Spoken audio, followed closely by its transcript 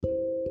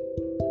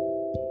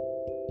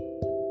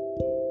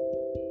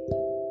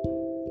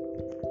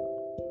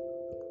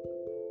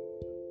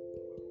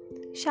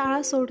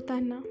शाळा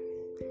सोडताना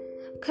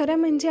खरं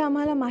म्हणजे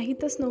आम्हाला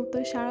माहीतच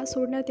नव्हतं शाळा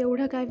सोडण्यात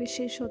एवढं काय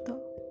विशेष होतं.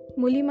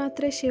 मुली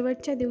मात्र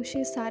शेवटच्या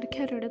दिवशी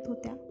सारख्या रडत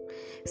होत्या.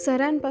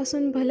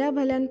 सरांपासून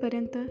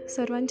भल्यांपर्यंत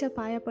सर्वांच्या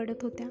पाया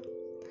पडत होत्या.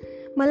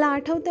 मला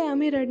आठवतंय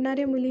आम्ही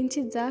रडणाऱ्या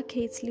मुलींची जाग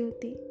खेचली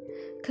होती.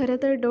 खरं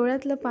तर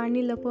डोळ्यातलं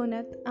पाणी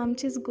लपवण्यात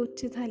आमचीच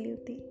गोची झाली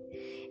होती.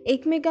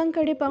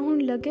 एकमेकांकडे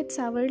पाहून लगेच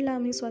सावरलं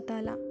आम्ही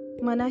स्वतःला.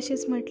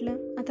 मनाशीच म्हटलं,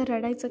 आता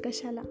रडायचं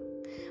कशाला.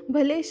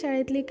 भले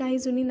शाळेतली काही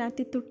जुनी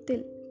नाती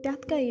तुटतील,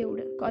 त्यात काय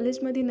एवढं,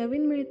 कॉलेजमध्ये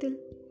नवीन मिळतील.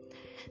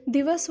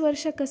 दिवस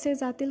वर्ष कसे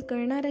जातील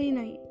कळणारही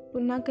नाही.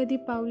 पुन्हा कधी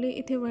पावले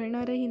इथे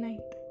वळणारही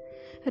नाहीत.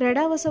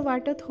 रडावंसं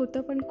वाटत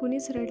होतं पण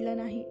कुणीच रडलं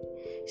नाही.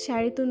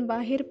 शाळेतून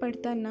बाहेर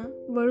पडताना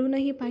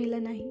वळूनही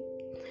पाहिलं नाही.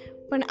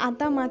 पण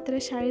आता मात्र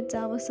शाळेत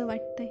जावंसं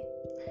वाटतंय.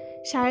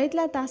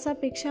 शाळेतल्या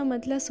तासापेक्षा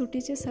मधल्या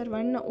सुटीची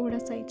सर्वांना ओढ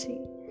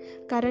असायची,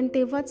 कारण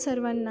तेव्हाच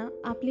सर्वांना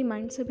आपली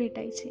माणसं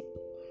भेटायची.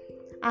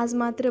 आज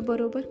मात्र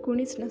बरोबर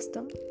कुणीच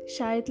नसतं.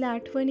 शाळेतल्या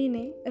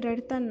आठवणीने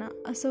रडताना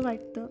असं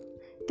वाटतं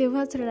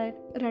तेव्हाच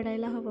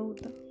रडायला हवं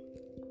होतं.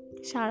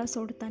 शाळा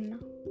सोडताना.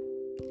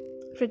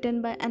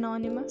 Written by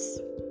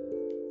anonymous.